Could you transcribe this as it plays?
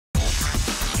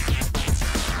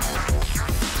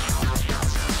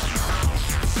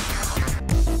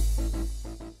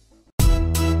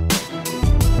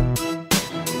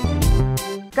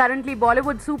Currently,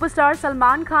 Bollywood superstar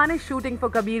Salman Khan is shooting for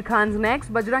Kabir Khan's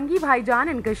next Bajrangi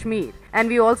Bhaijaan in Kashmir. And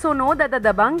we also know that the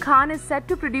Dabangg Khan is set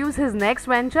to produce his next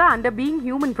venture under Being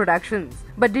Human Productions.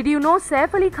 But did you know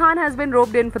Saif Ali Khan has been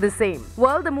roped in for the same?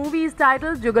 Well, the movie is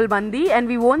titled Jugalbandi and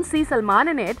we won't see Salman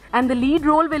in it, and the lead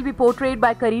role will be portrayed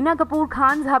by Kareena Kapoor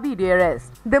Khan's hubby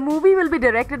Dearest. The movie will be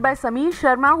directed by Sameer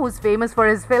Sharma, who's famous for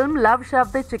his film Love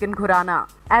Shoved the Chicken Khurana.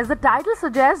 As the title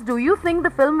suggests, do you think the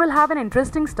film will have an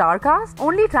interesting star cast?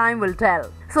 Only time will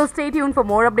tell. So stay tuned for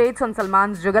more updates on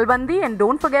Salman's Jugalbandi and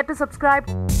don't forget to subscribe.